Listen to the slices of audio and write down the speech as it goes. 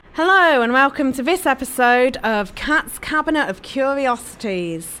Hello and welcome to this episode of Cat's Cabinet of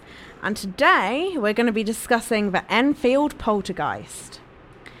Curiosities. And today we're going to be discussing the Enfield Poltergeist.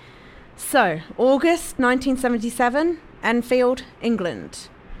 So, August 1977, Enfield, England.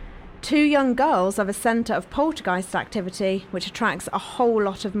 Two young girls are the centre of poltergeist activity, which attracts a whole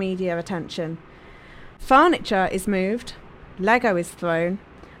lot of media attention. Furniture is moved, Lego is thrown,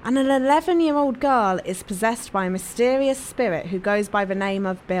 and an 11-year-old girl is possessed by a mysterious spirit who goes by the name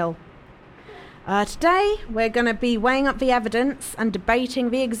of Bill. Today, we're going to be weighing up the evidence and debating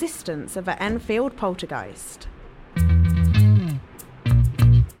the existence of the Enfield Poltergeist.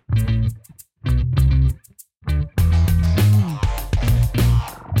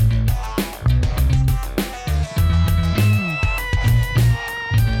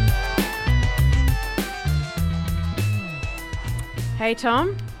 Hey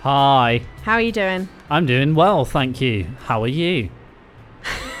Tom. Hi. How are you doing? I'm doing well, thank you. How are you?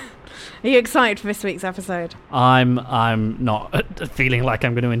 Are you excited for this week's episode? I'm not feeling like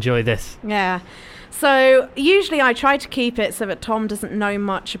I'm going to enjoy this. Yeah. So usually I try to keep it so that Tom doesn't know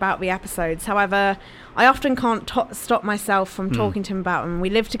much about the episodes. However, I often can't stop myself from talking to him about them. We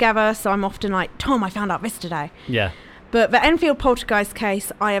live together, so I'm often like, Tom, I found out this today. Yeah. But the Enfield Poltergeist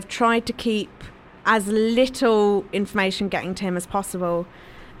case, I have tried to keep as little information getting to him as possible,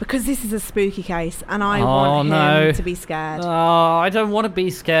 because this is a spooky case and I want him to be scared. Oh, I don't want to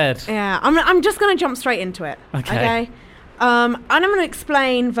be scared. Yeah, I'm just going to jump straight into it. Okay? And I'm going to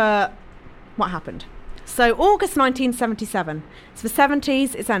explain what happened. So, August 1977. It's the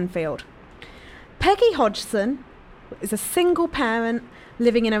 70s, it's Enfield. Peggy Hodgson is a single parent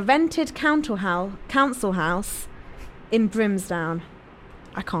living in a rented council house in Brimsdown.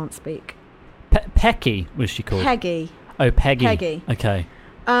 I can't speak. Pecky, was she called? Peggy. Oh, Peggy. Peggy. Okay.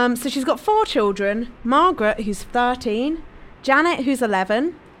 So she's got 4 children. Margaret, who's 13. Janet, who's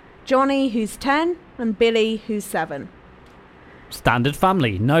 11. Johnny, who's 10. And Billy, who's 7. Standard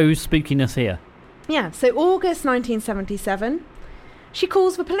family. No spookiness here. Yeah, so August 1977, she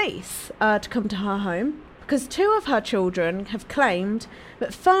calls the police to come to her home because 2 of her children have claimed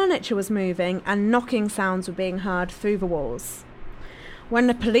that furniture was moving and knocking sounds were being heard through the walls. When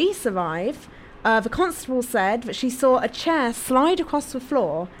the police arrive, the constable said that she saw a chair slide across the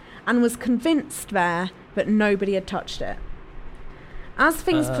floor and was convinced there that nobody had touched it. As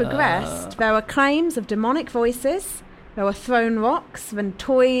things progressed, there were claims of demonic voices, there were thrown rocks and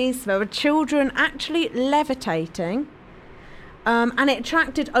toys, there were children actually levitating, and it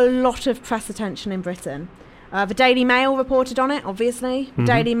attracted a lot of press attention in Britain. The Daily Mail reported on it, obviously, the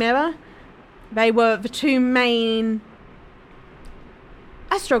Daily Mirror. They were the 2 main...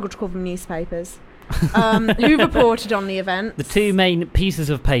 I struggle to call them newspapers, who reported on the events. The 2 main pieces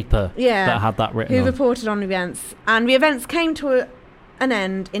of paper that had that written who on. reported on the events. And the events came to an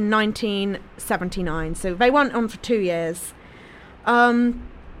end in 1979, so they went on for 2 years.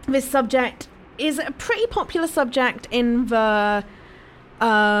 This subject is a pretty popular subject in the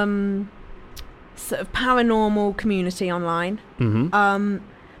sort of paranormal community online.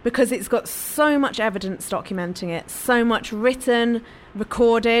 Because it's got so much evidence documenting it, so much written,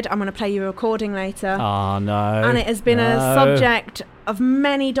 recorded. I'm going to play you a recording later. Oh, no. And it has been a subject of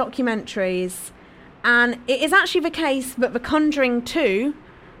many documentaries. And it is actually the case that The Conjuring 2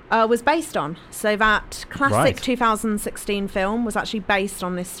 was based on. So that classic 2016 film was actually based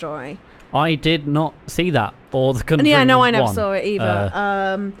on this story. I did not see that, or The Conjuring 1. Yeah, no, I never saw it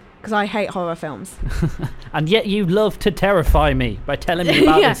either. Because I hate horror films. And yet you love to terrify me by telling me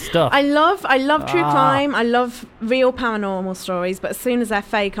about this stuff. I love true crime. I love real paranormal stories. But as soon as they're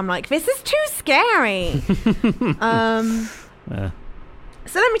fake, I'm like, this is too scary. So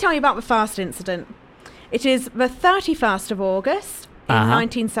let me tell you about the first incident. It is the 31st of August in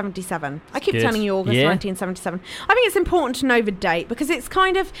 1977. I keep telling you August 1977. I think it's important to know the date because it's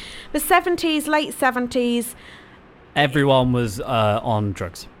kind of the 70s, late 70s. Everyone was on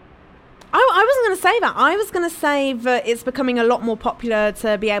drugs. I wasn't going to say that. I was going to say that it's becoming a lot more popular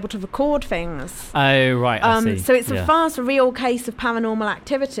to be able to record things. Oh, right, I see. So it's the first real case of paranormal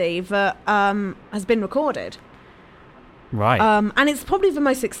activity that has been recorded. Right. And it's probably the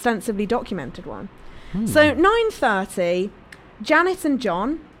most extensively documented one. So 9:30, Janet and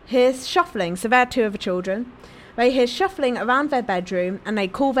John hear shuffling. So they're 2 of the children. They hear shuffling around their bedroom and they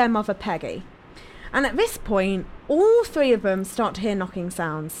call their mother Peggy. And at this point, all 3 of them start to hear knocking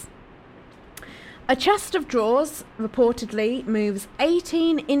sounds. A chest of drawers reportedly moves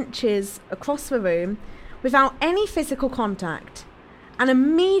 18 inches across the room without any physical contact. And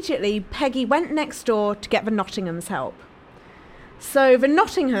immediately Peggy went next door to get the Nottinghams' help. So the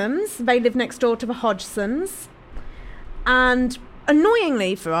Nottinghams, they live next door to the Hodgsons. And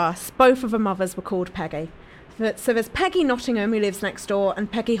Annoyingly for us, both of the mothers were called Peggy. So there's Peggy Nottingham, who lives next door,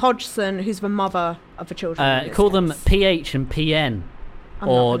 and Peggy Hodgson, who's the mother of the children. Call them PH and PN.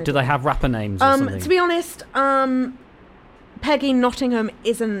 Or do they have rapper names or something? To be honest, Peggy Nottingham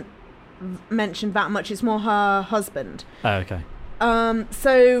isn't mentioned that much. It's more her husband. Oh, okay.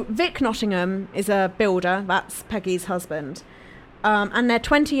 So Vic Nottingham is a builder. That's Peggy's husband. And their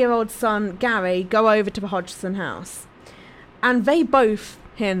 20-year-old son, Gary, go over to the Hodgson house. And they both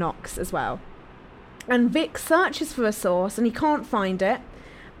hear knocks as well. And Vic searches for a source and he can't find it.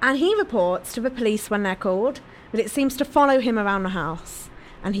 And he reports to the police when they're called, but it seems to follow him around the house.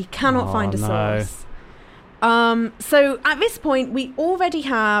 And he cannot find a source. So at this point, we already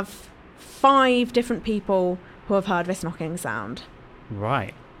have 5 different people who have heard this knocking sound.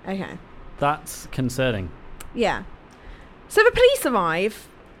 Right. Okay. That's concerning. Yeah. So the police arrive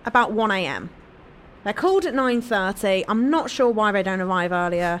about 1 a.m. They're called at 9:30. I'm not sure why they don't arrive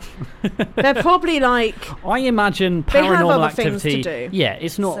earlier. They're probably like... I imagine paranormal they have other activity... things to do. Yeah,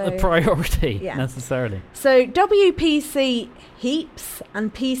 it's not a priority necessarily. So WPC Heaps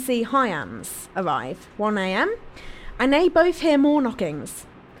and PC Hyams arrive 1 a.m. and they both hear more knockings.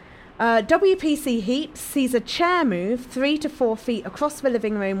 WPC Heaps sees a chair move 3 to 4 feet across the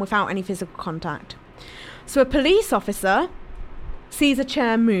living room without any physical contact. So a police officer sees a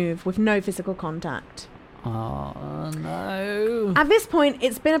chair move with no physical contact. Oh, no. At this point,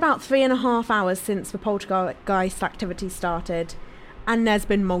 it's been about 3.5 hours since the poltergeist activity started, and there's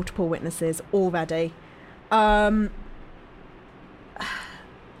been multiple witnesses already. And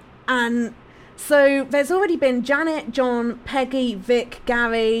so there's already been Janet, John, Peggy, Vic,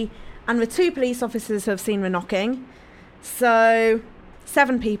 Gary, and the 2 police officers who have seen the knocking. So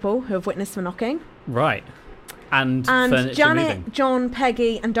 7 people who have witnessed the knocking. Right. And furniture Janet, moving. John,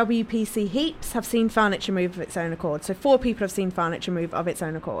 Peggy, and WPC Heaps have seen furniture move of its own accord. So 4 people have seen furniture move of its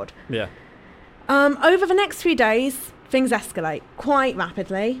own accord. Yeah. Over the next few days, things escalate quite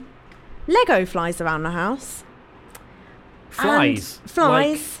rapidly. Lego flies around the house. Flies?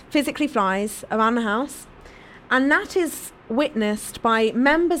 Physically flies around the house. And that is witnessed by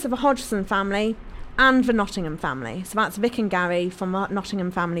members of the Hodgson family and the Nottingham family. So that's Vic and Gary from the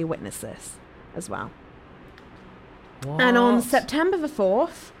Nottingham family witness this as well. What? And on September the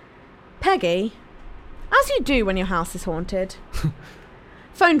 4th, Peggy, as you do when your house is haunted,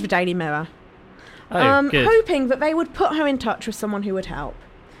 phoned the Daily Mirror, hoping that they would put her in touch with someone who would help.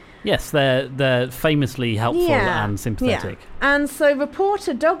 Yes, they're famously helpful and sympathetic. Yeah. And so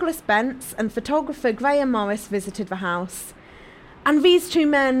reporter Douglas Bentz and photographer Graham Morris visited the house. And these 2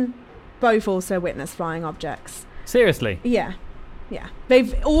 men both also witnessed flying objects. Seriously? Yeah. Yeah.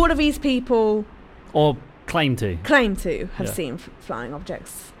 All of these people... Or... Claim to have seen flying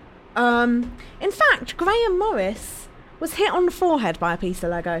objects. In fact, Graham Morris was hit on the forehead by a piece of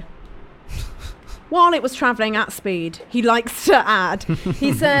Lego while it was travelling at speed. He likes to add.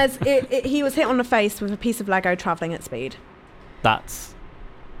 He says he was hit on the face with a piece of Lego travelling at speed. That's...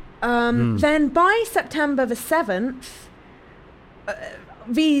 Then by September the 7th,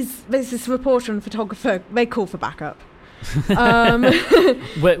 this reporter and photographer, they call for backup.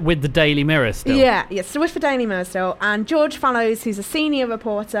 With the Daily Mirror still? Yeah, so with the Daily Mirror still. And George Fallows, who's a senior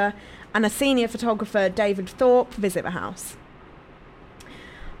reporter, and a senior photographer, David Thorpe, visit the house.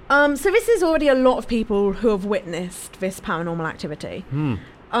 So this is already a lot of people who have witnessed this paranormal activity.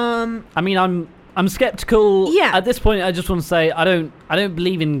 I mean, I'm skeptical. Yeah. At this point, I just want to say I don't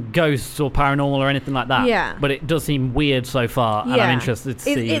believe in ghosts or paranormal or anything like that. Yeah. But it does seem weird so far, and I'm interested to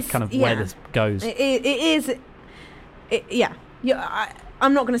see kind of where this goes. It is...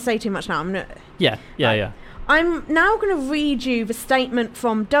 I'm not going to say too much now. I'm now going to read you the statement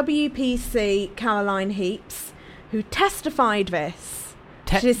from WPC Caroline Heaps, who testified this.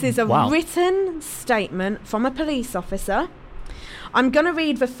 This is a written statement from a police officer. I'm going to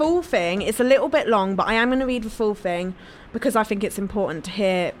read the full thing. It's a little bit long, but I am going to read the full thing because I think it's important to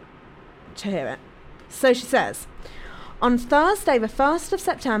hear it. So she says... On Thursday, the 1st of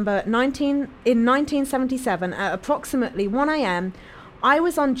September in 1977, at approximately 1 a.m., I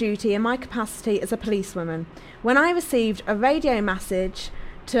was on duty in my capacity as a policewoman when I received a radio message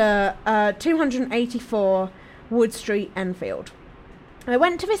to 284 Wood Street, Enfield. I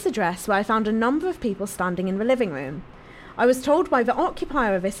went to this address where I found a number of people standing in the living room. I was told by the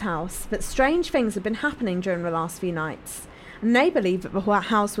occupier of this house that strange things had been happening during the last few nights, and they believed that the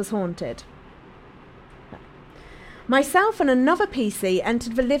house was haunted. Myself and another PC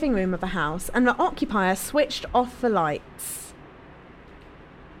entered the living room of the house, and the occupier switched off the lights.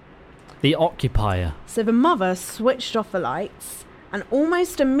 The occupier? So the mother switched off the lights, and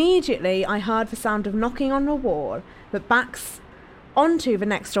almost immediately I heard the sound of knocking on the wall, but backs onto the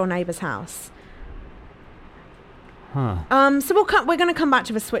next door neighbour's house. Huh. So we're going to come back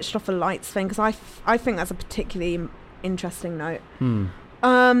to the switched off the lights thing, because I think that's a particularly interesting note.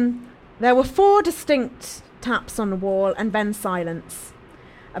 There were 4 distinct taps on the wall and then silence.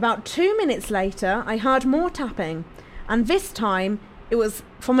 About 2 minutes later, I heard more tapping, and this time it was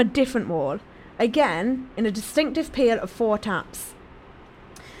from a different wall. Again, in a distinctive peal of 4 taps.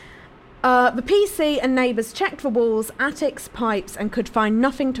 The PC and neighbours checked the walls, attics, pipes, and could find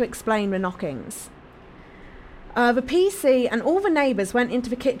nothing to explain the knockings. The PC and all the neighbours went into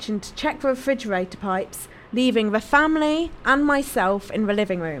the kitchen to check the refrigerator pipes, leaving the family and myself in the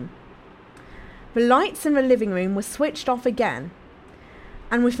living room. The lights in the living room were switched off again,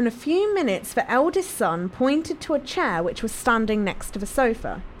 and within a few minutes the eldest son pointed to a chair which was standing next to the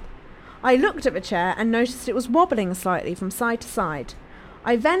sofa. I looked at the chair and noticed it was wobbling slightly from side to side.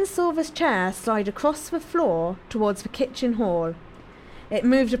 I then saw this chair slide across the floor towards the kitchen hall. It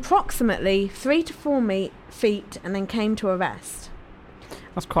moved approximately 3 to 4 feet and then came to a rest.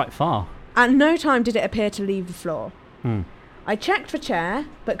 That's quite far. At no time did it appear to leave the floor. I checked the chair,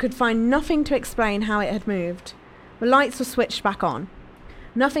 but could find nothing to explain how it had moved. The lights were switched back on.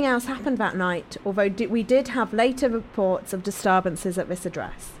 Nothing else happened that night, although we did have later reports of disturbances at this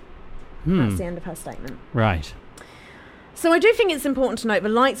address. That's the end of her statement. Right. So I do think it's important to note the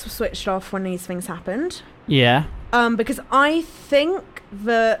lights were switched off when these things happened. Yeah. Because I think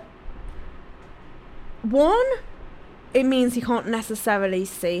that, one, it means you can't necessarily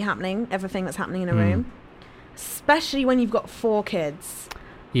see everything that's happening in a room. Especially when you've got 4 kids.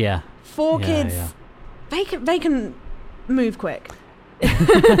 Yeah. 4 kids, they can move quick.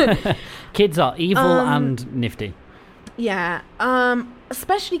 Kids are evil and nifty. Yeah.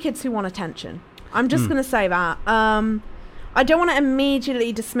 Especially kids who want attention. I'm just going to say that. I don't want to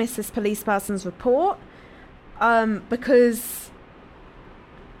immediately dismiss this police person's report, because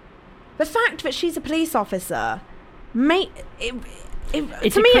the fact that she's a police officer, to me it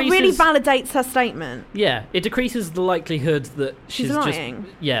really validates her statement. Yeah, it decreases the likelihood that she's lying.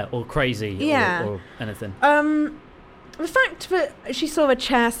 Or crazy, or anything. The fact that she saw a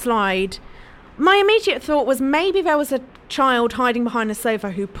chair slide, my immediate thought was maybe there was a child hiding behind a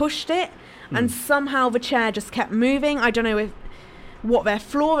sofa who pushed it, and somehow the chair just kept moving. I don't know what their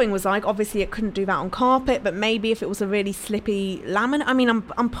flooring was like. Obviously, it couldn't do that on carpet, but maybe if it was a really slippy laminate. I mean,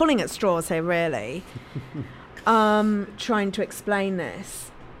 I'm pulling at straws here, really. Trying to explain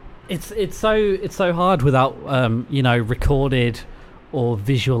this. It's so hard without recorded or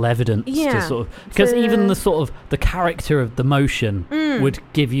visual evidence to sort of, because even the sort of the character of the motion would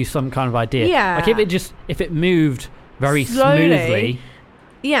give you some kind of idea. Yeah. Like if it moved very smoothly,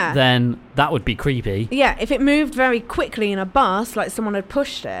 then that would be creepy. Yeah, if it moved very quickly in a bus, like someone had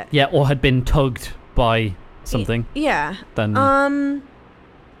pushed it. Yeah, or had been tugged by something. Yeah. Then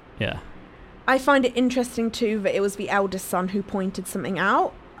yeah. I find it interesting too that it was the eldest son who pointed something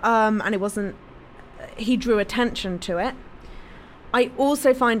out, and it wasn't. He drew attention to it. I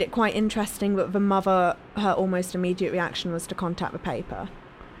also find it quite interesting that the mother, her almost immediate reaction was to contact the paper.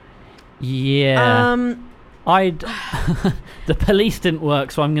 Yeah. The police didn't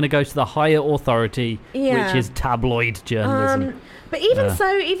work, so I'm going to go to the higher authority, which is tabloid journalism. But even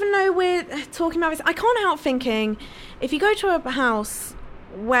so, even though we're talking about this, I can't help thinking, if you go to a house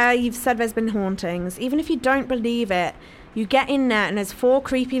where you've said there's been hauntings, even if you don't believe it, you get in there and there's 4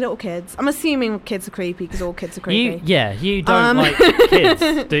 creepy little kids. I'm assuming kids are creepy because all kids are creepy. You don't like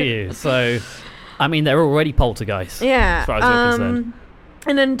kids, do you? So, I mean, they're already poltergeists. Yeah. As far as you're concerned.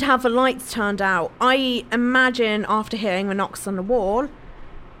 And then to have the lights turned out, I imagine after hearing the knocks on the wall,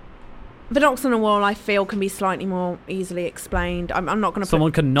 I feel can be slightly more easily explained. I'm not going to.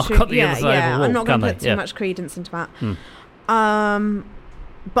 Someone can knock on the other side of the wall. I'm not going to put too much credence into that.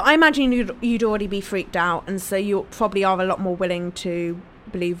 But I imagine you'd already be freaked out, and so you probably are a lot more willing to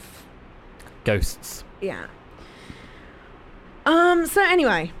believe ghosts. Yeah. So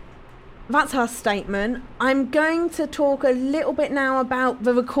anyway, that's her statement. I'm going to talk a little bit now about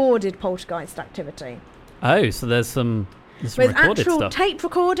the recorded poltergeist activity. Oh, so there's some recorded actual stuff. Tape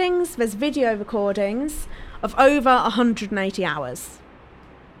recordings, there's video recordings of over 180 hours.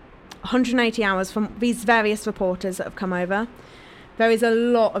 180 hours from these various reporters that have come over. There is a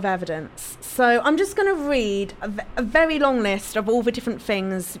lot of evidence. So I'm just going to read a very long list of all the different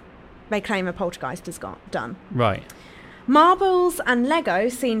things they claim a poltergeist has done. Right. Marbles and Lego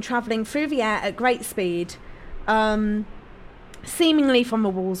seen travelling through the air at great speed, seemingly from the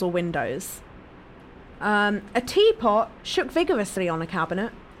walls or windows. A teapot shook vigorously on a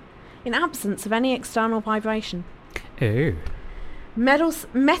cabinet in absence of any external vibration. Ew. Metal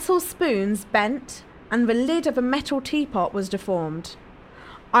spoons bent, and the lid of a metal teapot was deformed.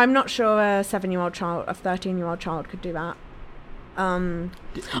 I'm not sure a 13-year-old child could do that.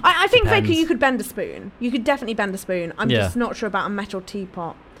 I think you could bend a spoon. You could definitely bend a spoon. I'm just not sure about a metal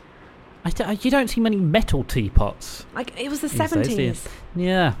teapot. You don't see many metal teapots. Like, it was the 70s.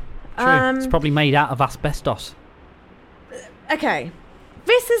 Yeah, true. It's probably made out of asbestos. Okay,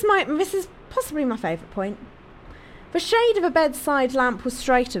 this is possibly my favourite point. The shade of a bedside lamp was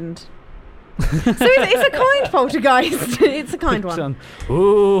straightened. So it's a kind poltergeist. It's a kind one.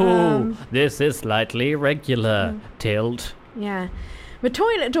 Ooh, this is slightly irregular. Tilt. Yeah. The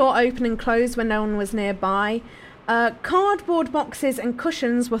toilet door opened and closed when no one was nearby. Cardboard boxes and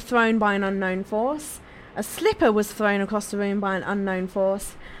cushions were thrown by an unknown force. A slipper was thrown across the room by an unknown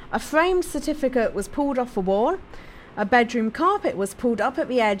force. A framed certificate was pulled off the wall. A bedroom carpet was pulled up at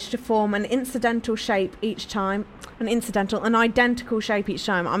the edge to form an identical shape each time. I'm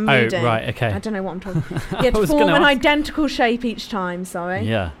reading. Oh, right, okay. I don't know what I'm talking about. Yeah, to form an identical shape each time, sorry.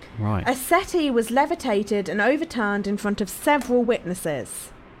 Yeah, right. A settee was levitated and overturned in front of several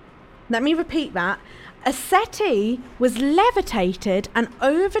witnesses. Let me repeat that. A settee was levitated and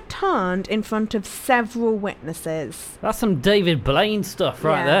overturned in front of several witnesses. That's some David Blaine stuff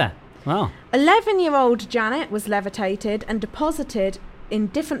right there. Wow. 11-year-old Janet was levitated and deposited in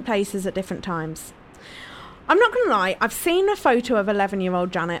different places at different times. I'm not going to lie, I've seen a photo of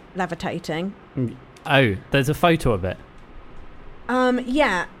 11-year-old Janet levitating. Oh, there's a photo of it?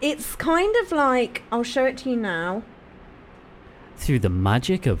 Yeah, it's kind of like, I'll show it to you now. Through the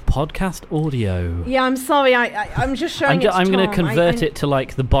magic of podcast audio. Yeah, I'm sorry, I'm just showing it to I'm going to Tom. convert it to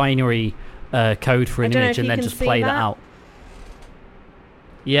like the binary code for an image and then just play that out.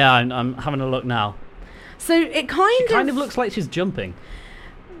 Yeah, I'm having a look now. So it kind of looks like she's jumping.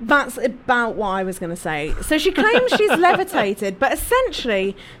 That's about what I was going to say. So she claims she's levitated, but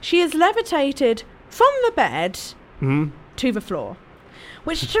essentially she is levitated from the bed to the floor,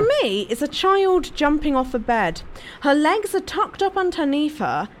 which to me is a child jumping off a bed. Her legs are tucked up underneath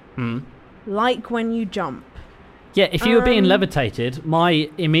her, like when you jump. Yeah, if you were being levitated, my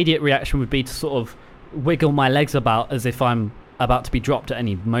immediate reaction would be to sort of wiggle my legs about as if I'm about to be dropped at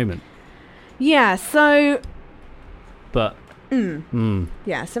any moment. Yeah, so... But...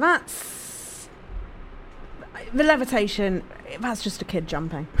 Yeah, so that's... The levitation, that's just a kid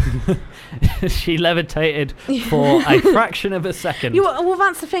jumping. She levitated for a fraction of a second. Well,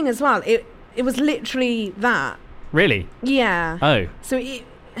 that's the thing as well. It was literally that. Really? Yeah. Oh. So,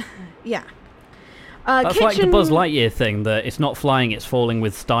 yeah. That's like the Buzz Lightyear thing, that it's not flying, it's falling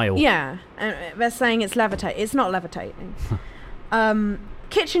with style. Yeah, they're saying it's levitating. It's not levitating.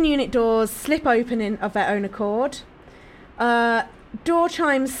 Kitchen unit doors slip open of their own accord. Door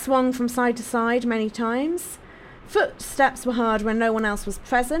chimes swung from side to side many times. Footsteps were heard when no one else was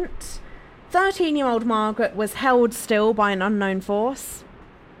present. 13-year-old Margaret was held still by an unknown force.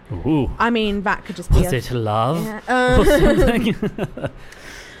 Ooh. I mean, that could just be... Was it love? Yeah. Or something?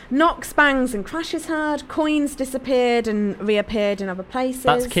 Knocks, bangs and crashes heard. Coins disappeared and reappeared in other places.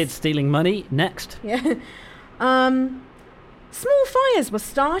 That's kids stealing money. Next. Yeah. Small fires were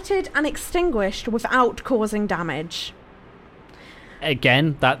started and extinguished without causing damage.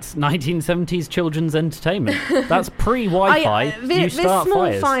 Again, that's 1970s children's entertainment. That's pre-Wi-Fi. This small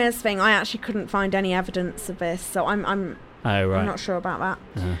fires. fires thing, I actually couldn't find any evidence of this, so I'm not sure about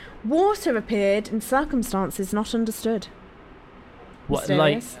that. Uh-huh. Water appeared in circumstances not understood. What,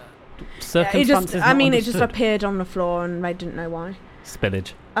 Mysterious. like circumstances? It just appeared on the floor and they didn't know why.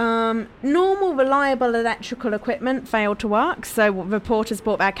 Spillage. Normal, reliable electrical equipment failed to work, so reporters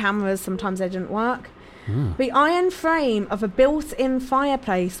brought their cameras. Sometimes they didn't work. The iron frame of a built-in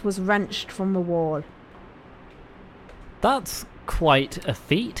fireplace was wrenched from the wall. That's quite a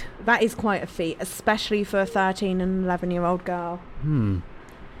feat. That is quite a feat, especially for a 13 and 11-year-old girl.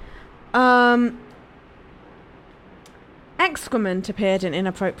 Excrement appeared in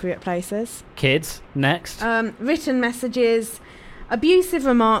inappropriate places. Kids, next. Written messages, abusive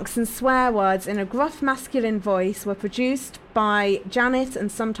remarks and swear words in a gruff masculine voice were produced by Janet and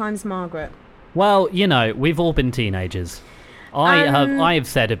sometimes Margaret. Well, you know, we've all been teenagers. I have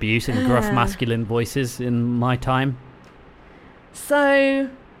said abuse in gruff masculine voices in my time. So,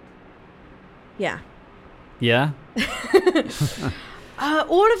 yeah. Yeah?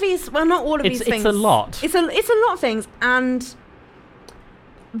 All of these, well, not all of these things. It's a lot. It's a lot of things, and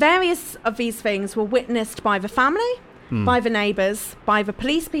various of these things were witnessed by the family, by the neighbours, by the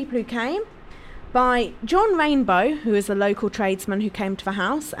police people who came, by John Rainbow, who is a local tradesman who came to the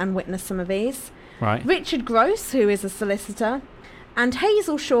house and witnessed some of these. Right. Richard Gross, who is a solicitor, and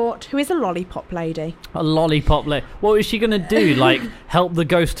Hazel Short, who is a lollipop lady. A lollipop lady. What is she going to do? Like, help the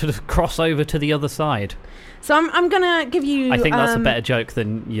ghost to cross over to the other side? So I'm going to give you... I think that's a better joke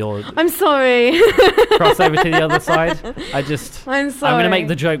than your... I'm sorry. Cross over to the other side. I'm sorry. I'm going to make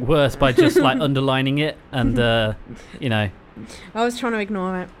the joke worse by just, like, underlining it and, you know... I was trying to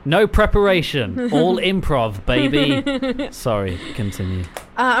ignore it. No preparation. All improv, baby. Sorry, continue.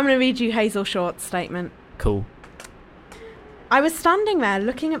 I'm going to read you Hazel Short's statement. Cool. I was standing there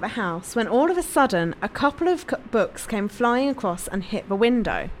looking at the house when all of a sudden a couple of books came flying across and hit the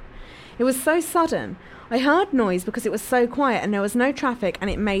window. It was so sudden. I heard noise because it was so quiet and there was no traffic, and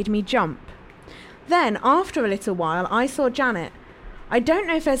it made me jump. Then, after a little while, I saw Janet. I don't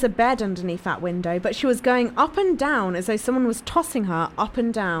know if there's a bed underneath that window, but she was going up and down as though someone was tossing her up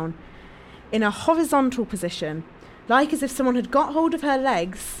and down in a horizontal position, like as if someone had got hold of her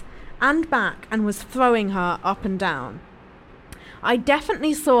legs and back and was throwing her up and down. I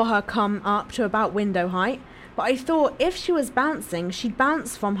definitely saw her come up to about window height, but I thought if she was bouncing, she'd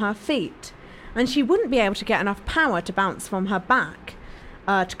bounce from her feet, and she wouldn't be able to get enough power to bounce from her back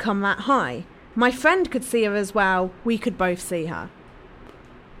to come that high. My friend could see her as well. We could both see her.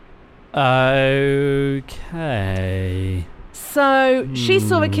 Okay. So she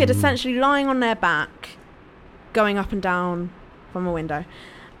saw a kid essentially lying on their back, going up and down from a window.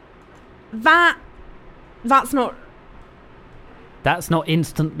 That's not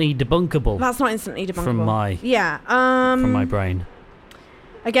instantly debunkable. That's not instantly debunkable. From my from my brain.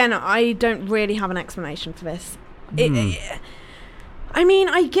 Again, I don't really have an explanation for this. I mean,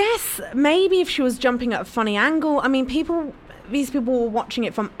 I guess maybe if she was jumping at a funny angle. I mean, these people were watching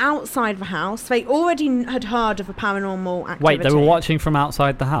it from outside the house. They already had heard of a paranormal activity. Wait, they were watching from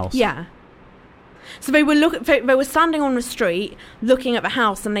outside the house? Yeah. So they were standing on the street looking at the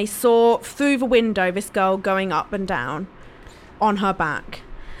house, and they saw through the window this girl going up and down on her back.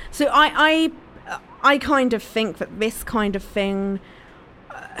 So I kind of think that this kind of thing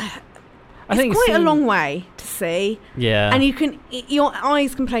it's quite a long way to see. Yeah. And your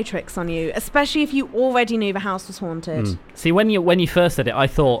eyes can play tricks on you, especially if you already knew the house was haunted. See, when you first said it,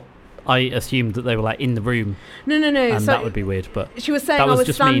 I assumed that they were like in the room. No. And so that would be weird, but she was saying I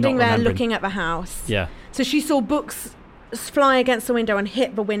was standing there looking at the house. Yeah. So she saw books fly against the window and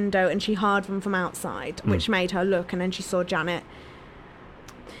hit the window, and she heard them from outside, which made her look, and then she saw Janet.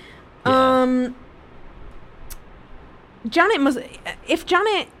 Yeah. If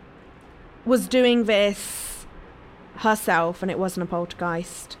Janet was doing this herself and it wasn't a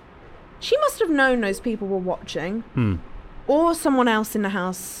poltergeist, she must have known those people were watching, or someone else in the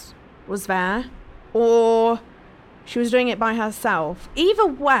house was there, or she was doing it by herself. Either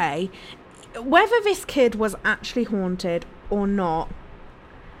way, whether this kid was actually haunted or not,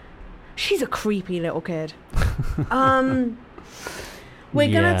 she's a creepy little kid. We're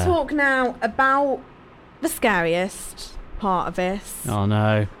going to talk now about the scariest part of this. Oh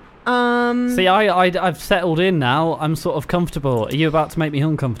no. See, I've settled in now. I'm sort of comfortable. Are you about to make me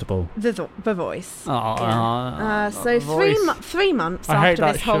uncomfortable? The voice. Oh, yeah. So voice. 3 months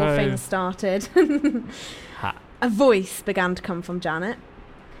after this whole thing started, a voice began to come from Janet.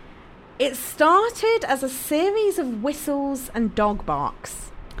 It started as a series of whistles and dog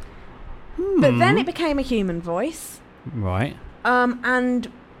barks, but then it became a human voice. Right.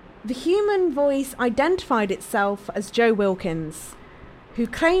 And the human voice identified itself as Joe Wilkins, who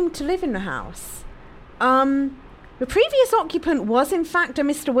claimed to live in the house. The previous occupant was in fact a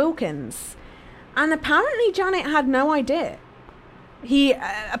Mr. Wilkins, and apparently Janet had no idea.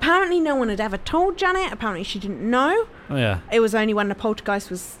 Apparently no one had ever told Janet. Apparently she didn't know. Oh yeah. It was only when the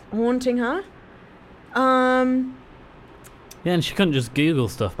poltergeist was haunting her. Yeah, and she couldn't just Google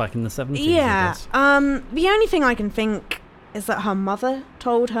stuff back in the 70s. Yeah. The only thing I can think is that her mother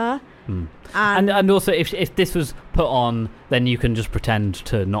told her. And also, if this was put on, then you can just pretend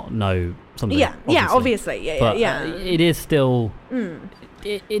to not know something. Yeah, obviously. Yeah. It is still...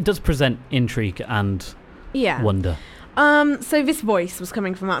 It does present intrigue and wonder. So this voice was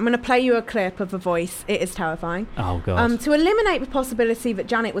coming from that. I'm going to play you a clip of the voice. It is terrifying. Oh, God. To eliminate the possibility that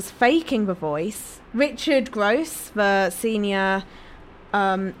Janet was faking the voice, Richard Gross, the senior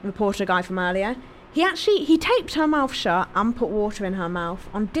reporter guy from earlier, he taped her mouth shut and put water in her mouth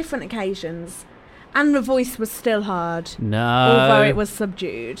on different occasions, and the voice was still heard. No. Although it was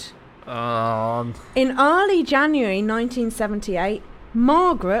subdued. In early January 1978,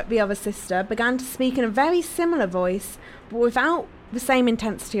 Margaret, the other sister, began to speak in a very similar voice, but without the same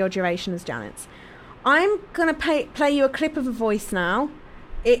intensity or duration as Janet's. I'm going to play you a clip of a voice now.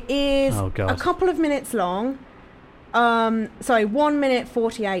 It is a couple of minutes long. 1 minute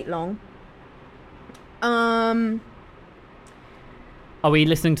 48 long. Are we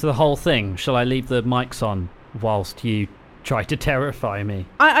listening to the whole thing? Shall I leave the mics on whilst you try to terrify me?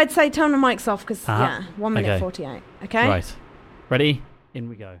 I'd say turn the mics off because, 1 minute 48. Okay? Right. Ready? In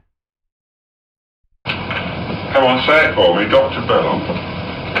we go. Come on, say it for me, Dr. Bellum.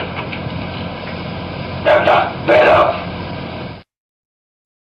 Dr. Bellum.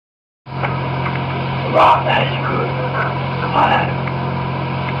 Right, that's good.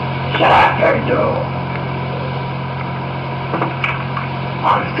 Shut up your door.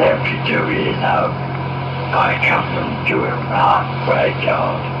 I'm 72 years old. I come from Jewett Park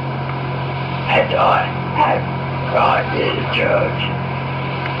graveyard. And I have right near the church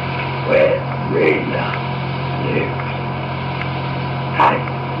where Rena lives. And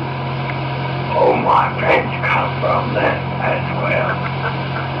all my friends come from there as well.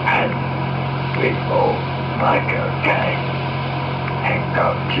 And we all make a game and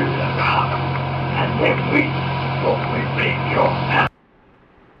go to the pub. And then we pick your house.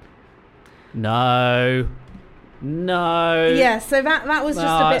 No. Yeah, so that was just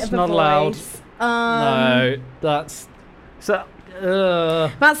a bit of a not voice. No, that's so.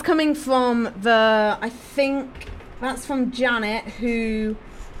 That's coming from I think that's from Janet, who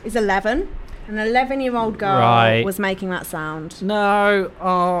is 11. An 11-year-old girl was making that sound. No,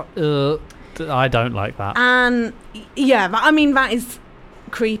 I don't like that. And yeah, that is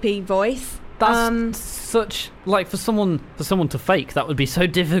creepy voice. That's such for someone to fake. That would be so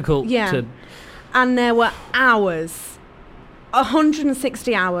difficult. Yeah. And there were hours,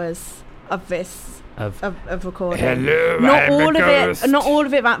 160 hours of this of recording. Hello, not all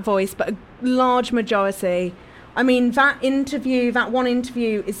of it that voice, but a large majority. I mean, that one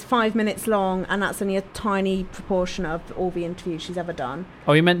interview is 5 minutes long, and that's only a tiny proportion of all the interviews she's ever done.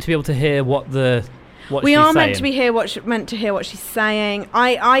 Are we meant to be able to hear what she's saying? We are meant to hear what she's saying.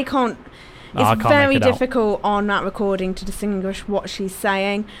 I can't. It's very difficult on that recording to distinguish what she's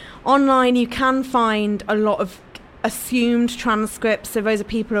saying. Online, you can find a lot of assumed transcripts. So those are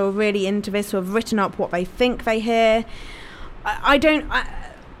people who are really into this, who have written up what they think they hear. I don't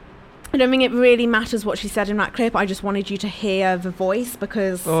think it really matters what she said in that clip. I just wanted you to hear the voice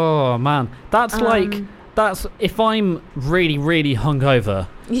because... Oh, man. That's that's if I'm really, really hungover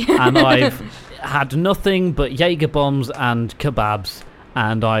and I've had nothing but Jaeger bombs and kebabs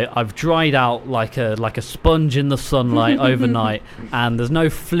and I've dried out like a sponge in the sunlight overnight and there's no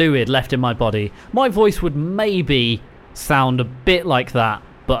fluid left in my body, my voice would maybe sound a bit like that,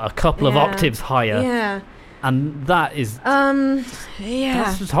 but a couple of octaves higher. Yeah. And that is...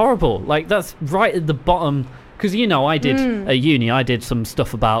 That's just horrible. That's right at the bottom... Because, I did at uni, I did some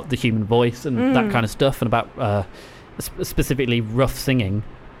stuff about the human voice and that kind of stuff, and about specifically rough singing.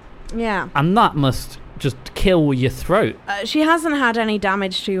 Yeah. And that must just kill your throat. She hasn't had any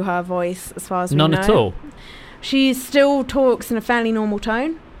damage to her voice, as far as we know. None at all? She still talks in a fairly normal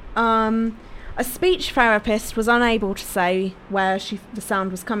tone. A speech therapist was unable to say where the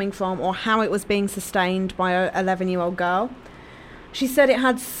sound was coming from or how it was being sustained by an 11-year-old girl. She said it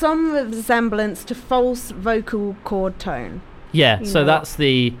had some resemblance to false vocal cord tone. Yeah, so that's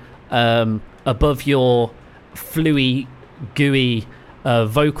the above your fluey, gooey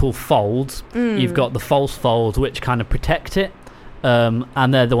vocal folds. You've got the false folds, which kind of protect it.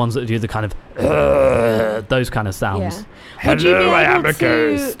 And they're the ones that do the kind of those kind of sounds. Yeah. Would you be I am able a to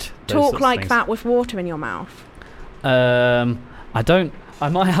ghost. talk like that with water in your mouth? I don't. I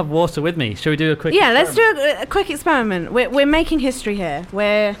might have water with me. Shall we do a quick experiment? Let's do a quick experiment. We're making history here.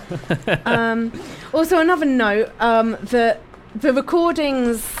 We're also another note that the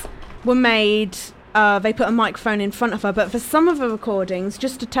recordings were made. They put a microphone in front of her, but for some of the recordings,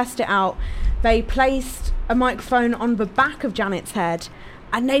 just to test it out, they placed a microphone on the back of Janet's head,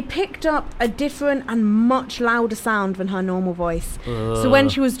 and they picked up a different and much louder sound than her normal voice. So when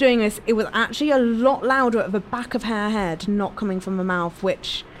she was doing this, it was actually a lot louder at the back of her head, not coming from the mouth,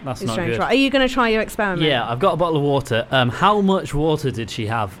 which That's is not strange. good. Right? Are you going to try your experiment? Yeah, I've got a bottle of water. How much water did she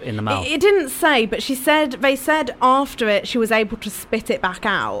have in the mouth? It didn't say, but they said after it she was able to spit it back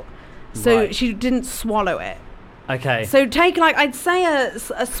out. So she didn't swallow it. Okay. So take I'd say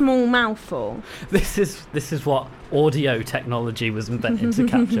a small mouthful. This is what audio technology was invented to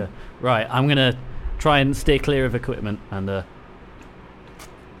capture. Right, I'm gonna try and steer clear of equipment and.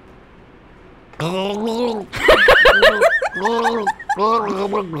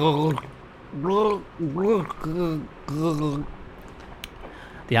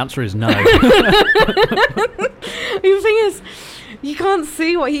 The answer is no. The thing is, you can't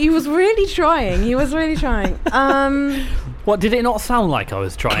see what he was really trying. What did it not sound like I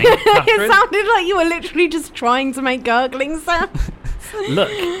was trying? It sounded like you were literally just trying to make gurgling sounds. Look,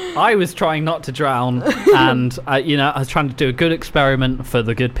 I was trying not to drown, and I was trying to do a good experiment for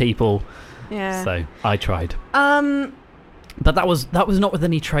the good people. Yeah. So I tried. But that was not with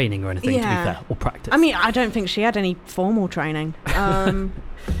any training or anything, to be fair, or practice. I mean, I don't think she had any formal training.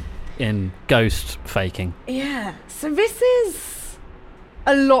 In ghost faking. Yeah. So this is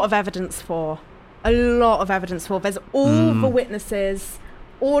a lot of evidence for. There's all the witnesses,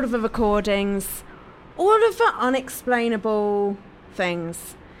 all of the recordings, all of the unexplainable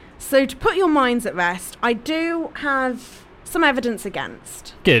things. So to put your minds at rest, I do have some evidence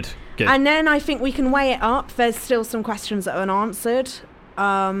against. Good. And then I think we can weigh it up. There's still some questions that are unanswered.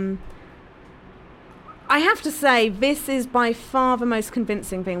 I have to say, this is by far the most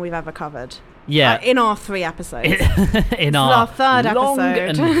convincing thing we've ever covered. Yeah. In our 3 episodes. in our third long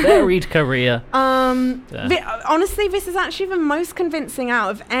episode. and varied career. Honestly, this is actually the most convincing out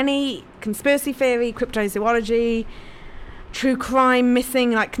of any conspiracy theory, cryptozoology, true crime,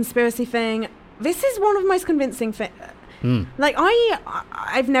 missing, conspiracy thing. This is one of the most convincing things. Like,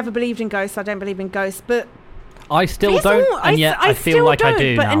 I've never believed in ghosts. I don't believe in ghosts, but I still don't, and yet I feel like I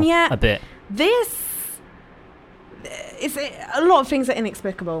do now, and yet, a bit. This is a lot of things are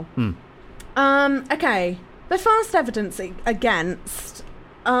inexplicable. Okay, the first evidence against,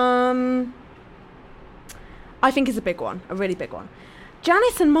 I think is a big one, a really big one.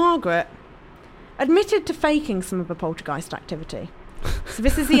 Janice and Margaret admitted to faking some of the poltergeist activity. So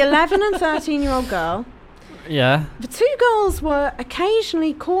this is the 11 and 13-year-old girl. Yeah. The 2 girls were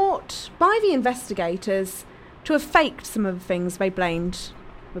occasionally caught by the investigators to have faked some of the things they blamed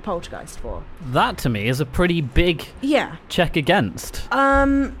the poltergeist for. That, to me, is a pretty big check against.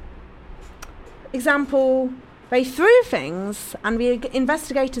 Example, they threw things and the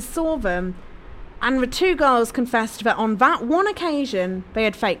investigators saw them, and the 2 girls confessed that on that one occasion they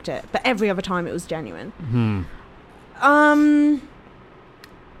had faked it, but every other time it was genuine.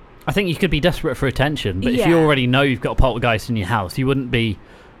 I think you could be desperate for attention, but if you already know you've got a poltergeist in your house, you wouldn't be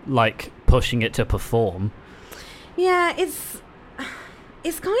pushing it to perform. Yeah, it's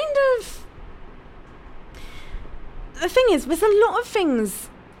kind of, the thing is, there's a lot of things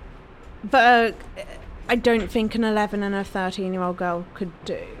that I don't think an 11 and a 13-year-old girl could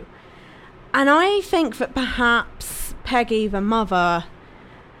do. And I think that perhaps Peggy, the mother,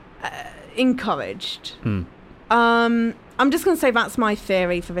 encouraged. I'm just going to say that's my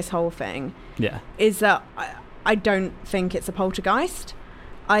theory for this whole thing. Yeah. Is that I don't think it's a poltergeist.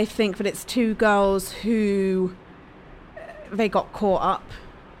 I think that it's 2 girls who they got caught up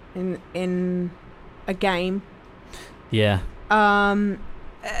in a game. Yeah.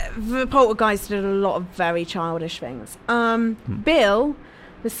 The poltergeist did a lot of very childish things. Bill,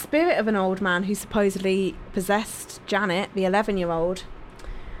 the spirit of an old man who supposedly possessed Janet, the 11-year-old,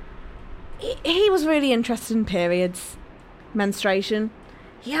 he was really interested in periods, menstruation.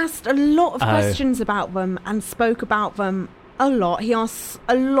 He asked a lot of questions about them and spoke about them a lot. He asked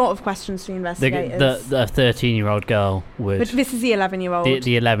a lot of questions to the investigators. The 13-year-old girl would... But this is the 11-year-old.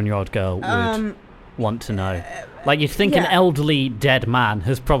 The 11-year-old girl would want to know. You'd think an elderly dead man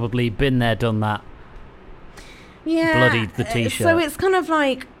has probably been there, done that. Yeah. Bloodied the t-shirt. So it's kind of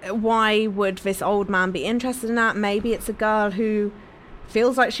like, why would this old man be interested in that? Maybe it's a girl who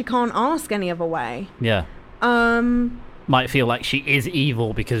feels like she can't ask any other way. Yeah. Might feel like she is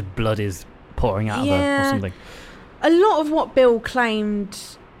evil because blood is pouring out of her or something. A lot of what Bill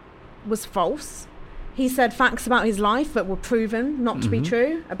claimed was false. He said facts about his life that were proven not to be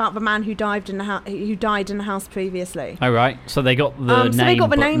true about the man who died in the house previously. Oh, right. So they got the name. So they got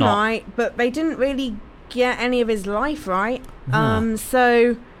the name right, but they didn't really get any of his life right.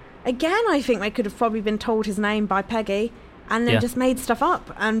 So again, I think they could have probably been told his name by Peggy and then just made stuff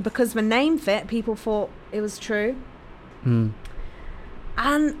up. And because the name fit, people thought it was true. And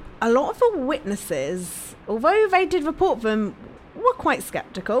a lot of the witnesses, although they did report them, were quite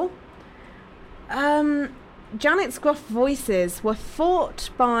sceptical. Janet's gruff voices were thought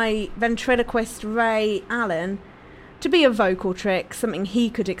by ventriloquist Ray Allen to be a vocal trick, something he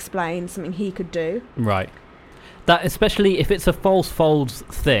could explain, something he could do. Right. That, especially if it's a false folds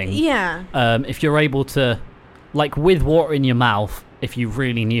thing. Yeah. If you're able to, with water in your mouth, if you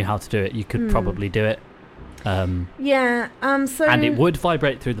really knew how to do it, you could probably do it. And it would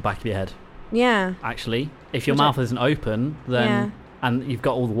vibrate through the back of your head. Yeah. Actually, if your mouth isn't open, then and you've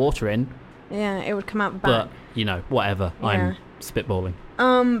got all the water in. Yeah, it would come out the back. But, whatever. Yeah. I'm spitballing.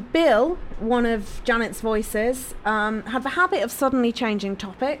 Bill, one of Janet's voices, had the habit of suddenly changing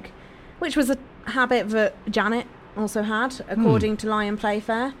topic, which was a habit that Janet also had, according to Lion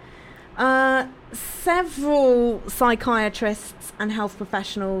Playfair. Several psychiatrists and health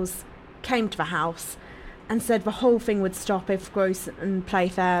professionals came to the house, and said the whole thing would stop if Gross and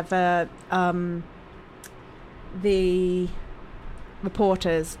Playfair, the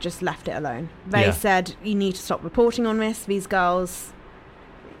reporters, just left it alone. They said, you need to stop reporting on this. These girls...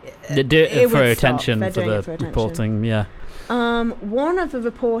 They do it for attention, for the reporting, yeah. One of the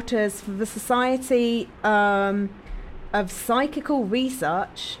reporters for the Society of Psychical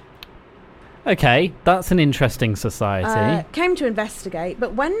Research... Okay, that's an interesting society. Came to investigate,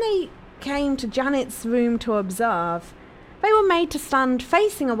 but when they came to Janet's room to observe, they were made to stand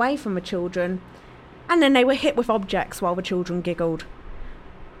facing away from the children, and then they were hit with objects while the children giggled.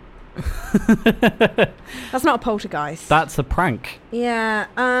 That's not a poltergeist. That's a prank. Yeah.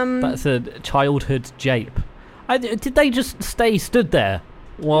 That's a childhood jape. Did they just stay stood there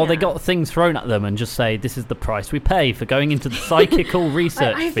while they got things thrown at them and just say, this is the price we pay for going into the psychical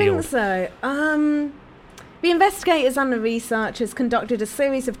research field? I think so. The investigators and the researchers conducted a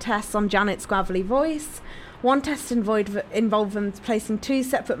series of tests on Janet's gravelly voice. One test involved them placing 2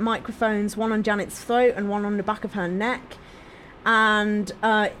 separate microphones, one on Janet's throat and one on the back of her neck. And,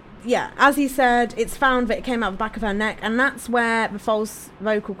 as he said, it's found that it came out the back of her neck, and that's where the false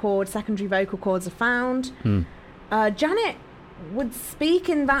vocal cord, secondary vocal cords are found. Janet would speak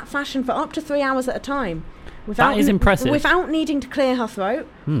in that fashion for up to 3 hours at a time. That is impressive. Without needing to clear her throat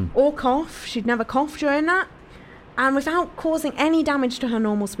or cough. She'd never cough during that. And without causing any damage to her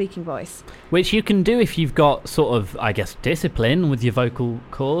normal speaking voice. Which you can do if you've got sort of, I guess, discipline with your vocal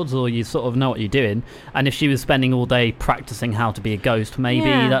cords, or you sort of know what you're doing. And if she was spending all day practicing how to be a ghost, maybe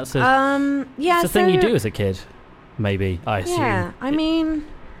that's a thing you do as a kid. Maybe, I assume. Yeah, I mean,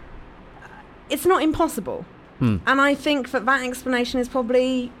 it's not impossible. And I think that explanation is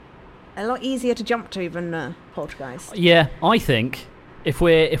probably a lot easier to jump to than poltergeist. Yeah, I think if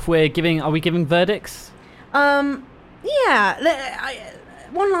we're giving, are we giving verdicts? One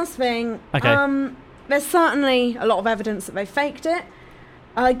last thing. Okay. There's certainly a lot of evidence that they faked it.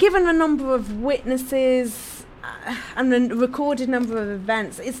 Given the number of witnesses and the recorded number of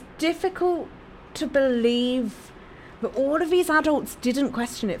events, it's difficult to believe that all of these adults didn't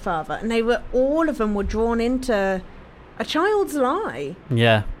question it further, and all of them were drawn into a child's lie.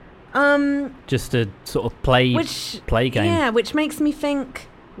 Yeah. Just a sort of play game. Yeah, which makes me think,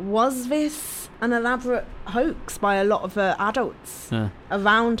 was this an elaborate hoax by a lot of adults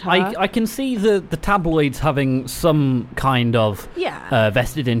around her? I can see the tabloids having some kind of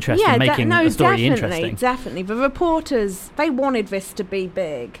vested interest in making a story interesting. Definitely. The reporters, they wanted this to be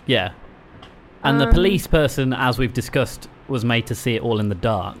big. Yeah. And the police person, as we've discussed, was made to see it all in the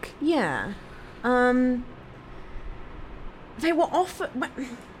dark. Yeah. They were offered...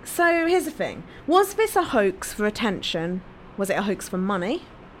 So here's the thing. Was this a hoax for attention? Was it a hoax for money?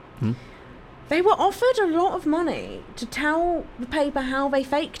 They were offered a lot of money to tell the paper how they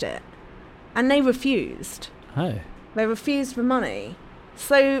faked it. And they refused. Oh. They refused the money.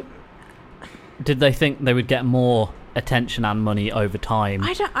 So... Did they think they would get more attention and money over time?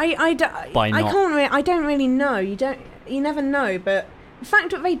 I don't really know. You never know, but the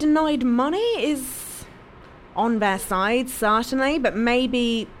fact that they denied money is on their side, certainly, but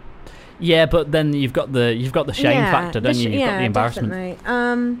maybe... Yeah, but then you've got the shame factor, don't you? You've got the embarrassment.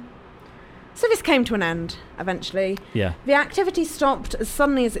 Definitely. So this came to an end, eventually. Yeah. The activity stopped as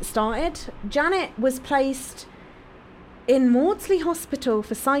suddenly as it started. Janet was placed in Maudsley Hospital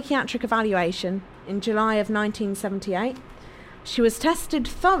for psychiatric evaluation in July of 1978. She was tested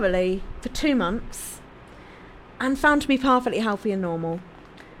thoroughly for 2 months and found to be perfectly healthy and normal.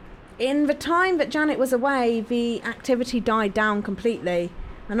 In the time that Janet was away, the activity died down completely,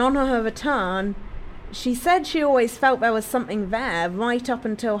 and on her return, she said she always felt there was something there right up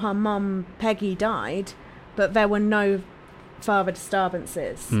until her mum, Peggy, died, but there were no further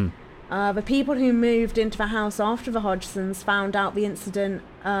disturbances. The people who moved into the house after the Hodgsons found out the incident.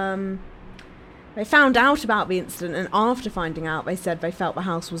 They found out about the incident, and after finding out, they said they felt the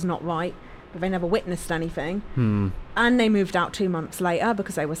house was not right, but they never witnessed anything. And they moved out 2 months later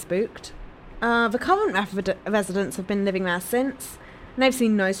because they were spooked. The current residents have been living there since, and they've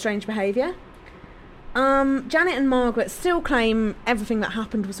seen no strange behaviour. Janet and Margaret still claim everything that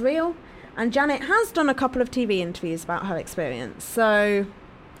happened was real, and Janet has done a couple of TV interviews about her experience, so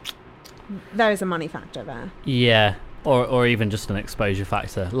there is a money factor there. Yeah, or even just an exposure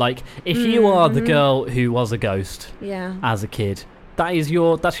factor. Like, if you are the girl who was a ghost as a kid, that's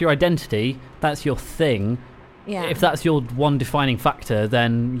your identity, that's your thing. Yeah. If that's your one defining factor,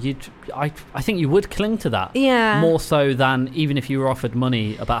 then I think you would cling to that. Yeah. More so than even if you were offered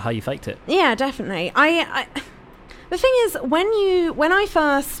money about how you faked it. Yeah, definitely. The thing is, when I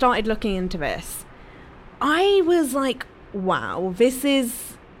first started looking into this, I was like, wow, this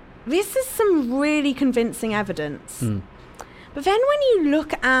is this is some really convincing evidence. But then when you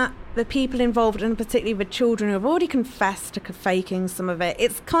look at the people involved, and particularly the children who have already confessed to faking some of it,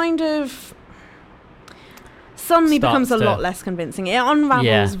 it's kind of suddenly becomes a lot less convincing. It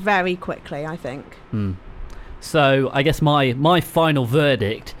unravels very quickly, I think. So I guess my final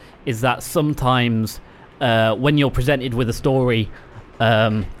verdict is that sometimes when you're presented with a story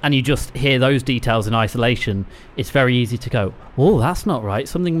and you just hear those details in isolation, it's very easy to go, oh, that's not right,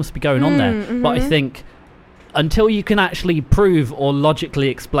 something must be going on there. But I think until you can actually prove or logically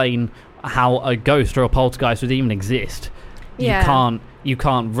explain how a ghost or a poltergeist would even exist, you can't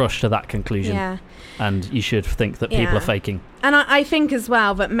rush to that conclusion. And you should think that people are faking. And I think as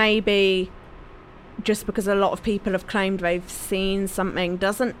well that maybe just because a lot of people have claimed they've seen something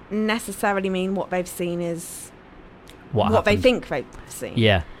doesn't necessarily mean what they've seen is what they think they've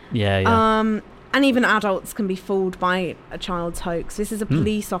seen. And even adults can be fooled by a child's hoax. This is a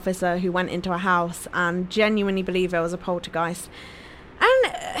police officer who went into a house and genuinely believed there was a poltergeist.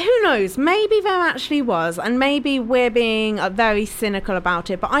 And who knows, maybe there actually was, and maybe we're being very cynical about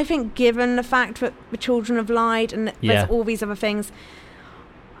it. But I think given the fact that the children have lied and there's all these other things,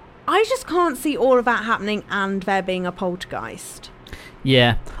 I just can't see all of that happening and there being a poltergeist. And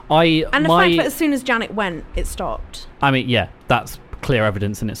the fact that as soon as Janet went, it stopped. I mean, that's clear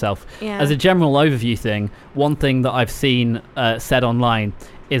evidence in itself. As a general overview thing, one thing that I've seen said online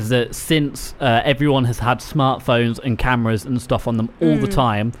is that since everyone has had smartphones and cameras and stuff on them all the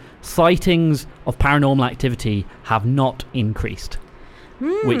time, sightings of paranormal activity have not increased,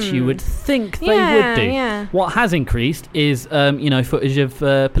 which you would think they would do. What has increased is footage of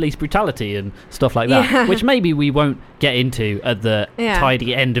police brutality and stuff like that, which maybe we won't get into at the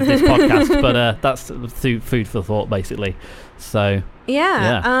tidy end of this podcast, but that's food for thought, basically. So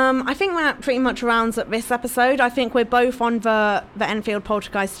I think that pretty much rounds up this episode. I think we're both on the Enfield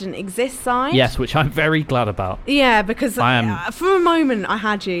Poltergeist didn't exist side. Yes, which I'm very glad about. Yeah, because for a moment I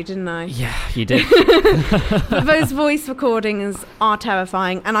had you, didn't I? Yeah, you did. But those voice recordings are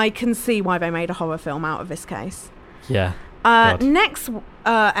terrifying, and I can see why they made a horror film out of this case. Yeah. Next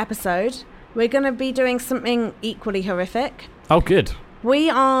episode, we're going to be doing something equally horrific. Oh, good.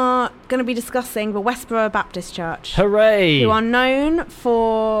 We are going to be discussing the Westboro Baptist Church. Hooray! Who are known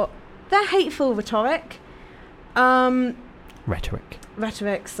for their hateful rhetoric. Rhetoric,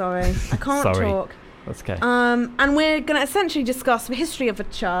 sorry. I can't talk. That's okay. And we're going to essentially discuss the history of the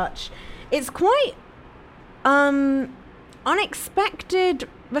church. It's quite unexpected,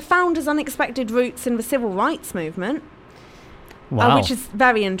 the founders' unexpected roots in the civil rights movement. Wow. Which is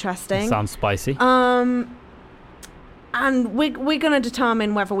very interesting. Sounds spicy. And we're going to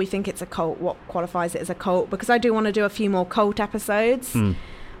determine whether we think it's a cult, what qualifies it as a cult, because I do want to do a few more cult episodes. So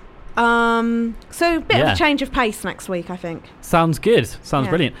a bit of a change of pace next week, I think. Sounds good. Sounds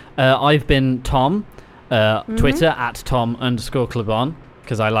brilliant. I've been Tom, Twitter @Tom_Clabon,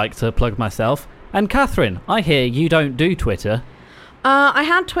 because I like to plug myself. And Catherine, I hear you don't do Twitter. I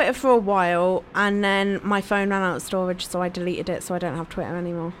had Twitter for a while, and then my phone ran out of storage, so I deleted it, so I don't have Twitter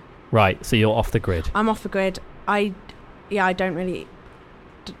anymore. Right, so you're off the grid. I'm off the grid. I don't really...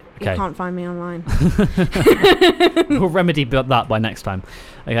 You can't find me online. We'll remedy that by next time.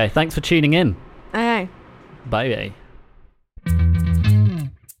 Okay, thanks for tuning in. Okay. Bye.